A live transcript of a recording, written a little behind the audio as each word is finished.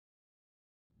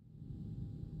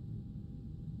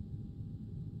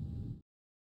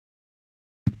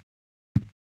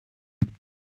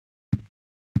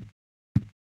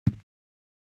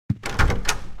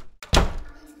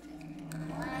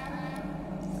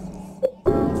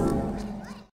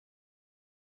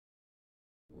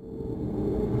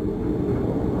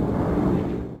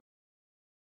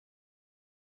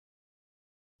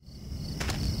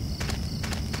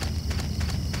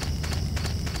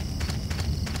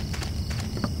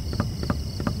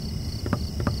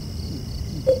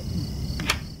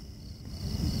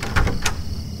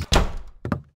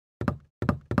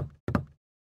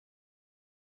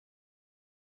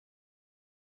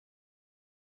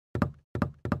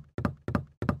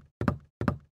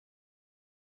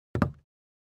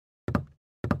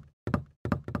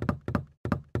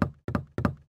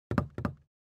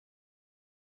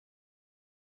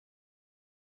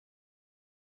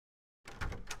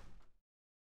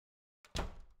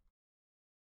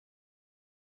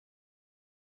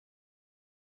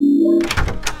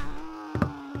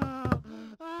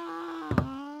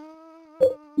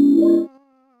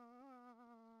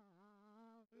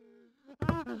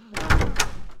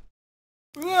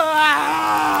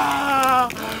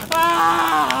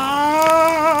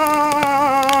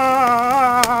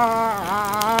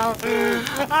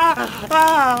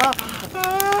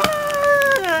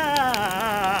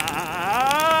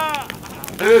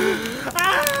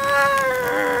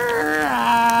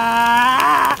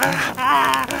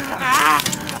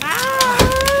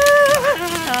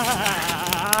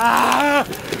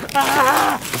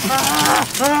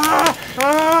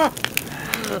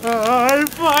I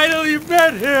finally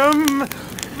met him!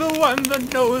 The one the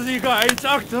nosy guy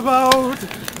talked about!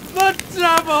 The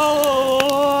devil!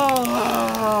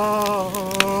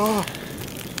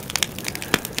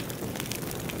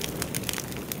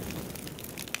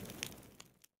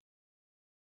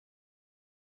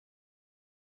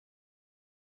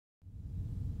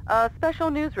 A special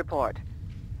news report.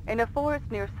 In a forest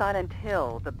near Silent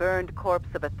Hill, the burned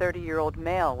corpse of a 30-year-old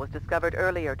male was discovered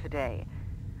earlier today.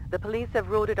 The police have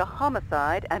ruled it a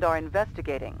homicide and are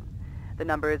investigating. The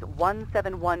numbers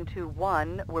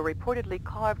 17121 were reportedly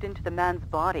carved into the man's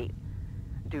body.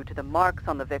 Due to the marks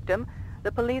on the victim,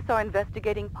 the police are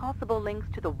investigating possible links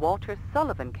to the Walter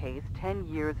Sullivan case 10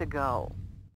 years ago.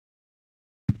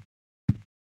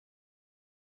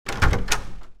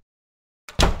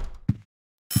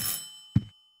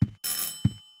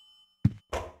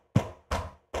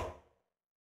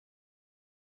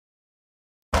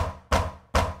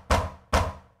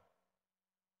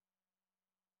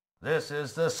 This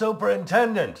is the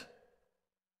superintendent.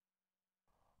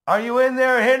 Are you in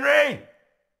there, Henry?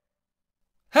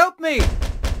 Help me!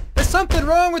 There's something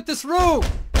wrong with this room!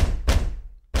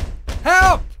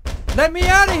 Help! Let me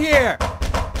out of here!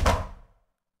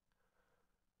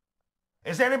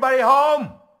 Is anybody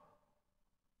home?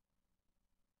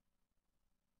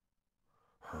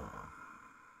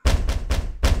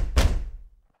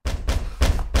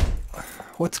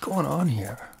 What's going on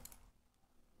here?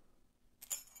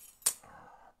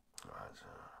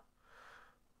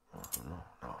 No,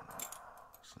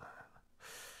 it's not it.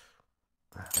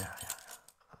 Yeah,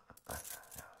 that's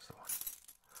the one.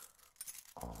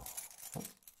 Oh.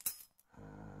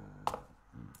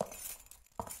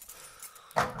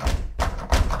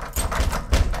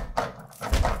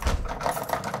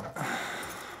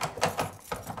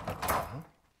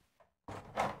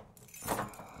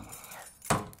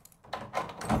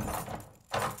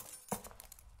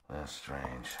 That's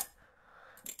strange.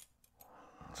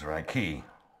 That's the right key.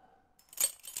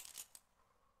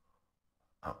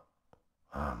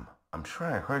 I'm sure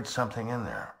I heard something in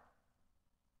there.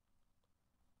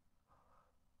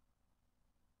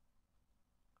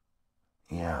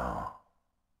 Yeah.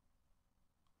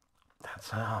 That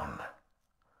sound.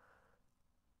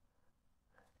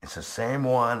 It's the same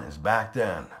one as back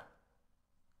then.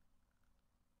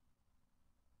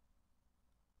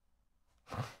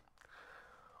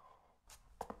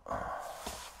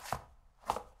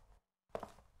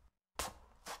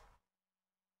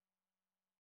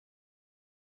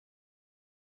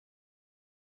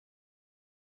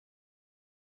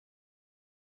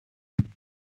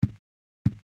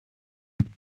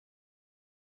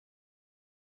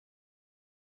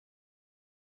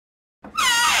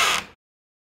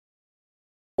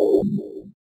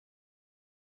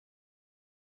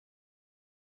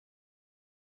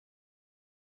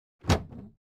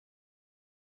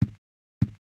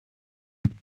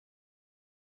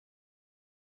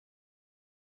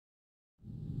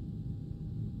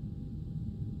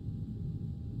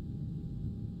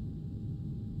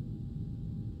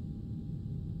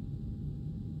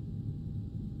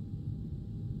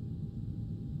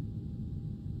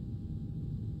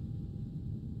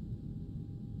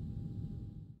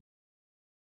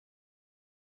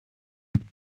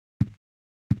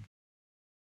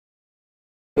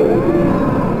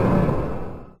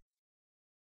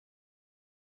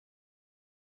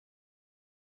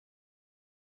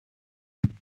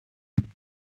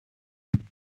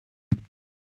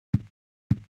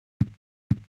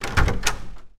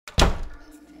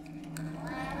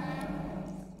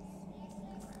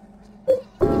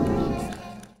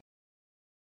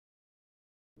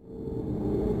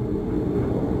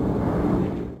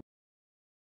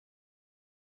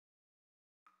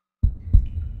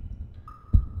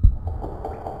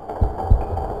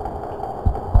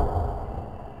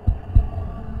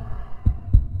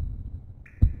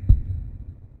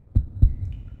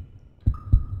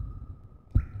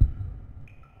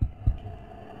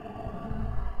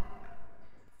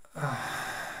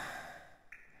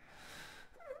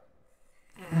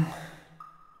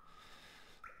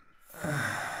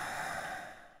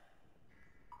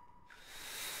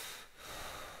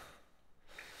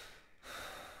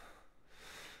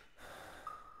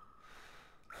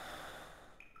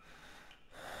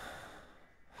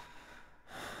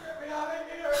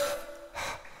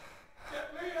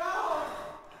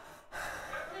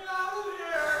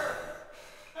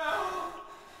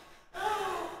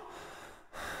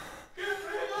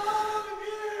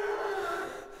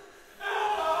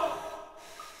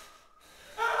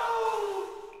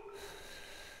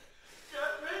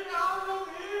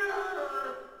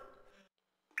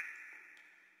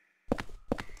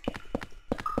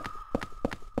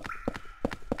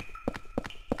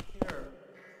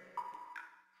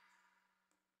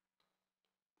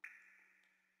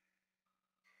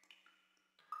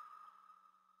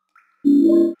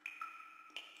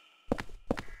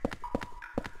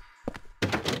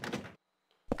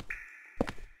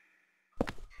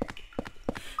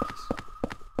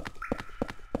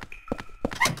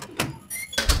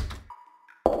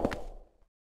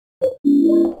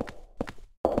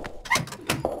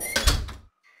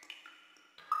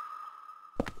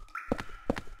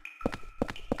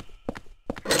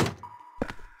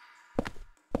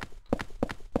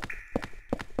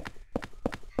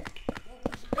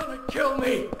 Kill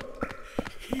me!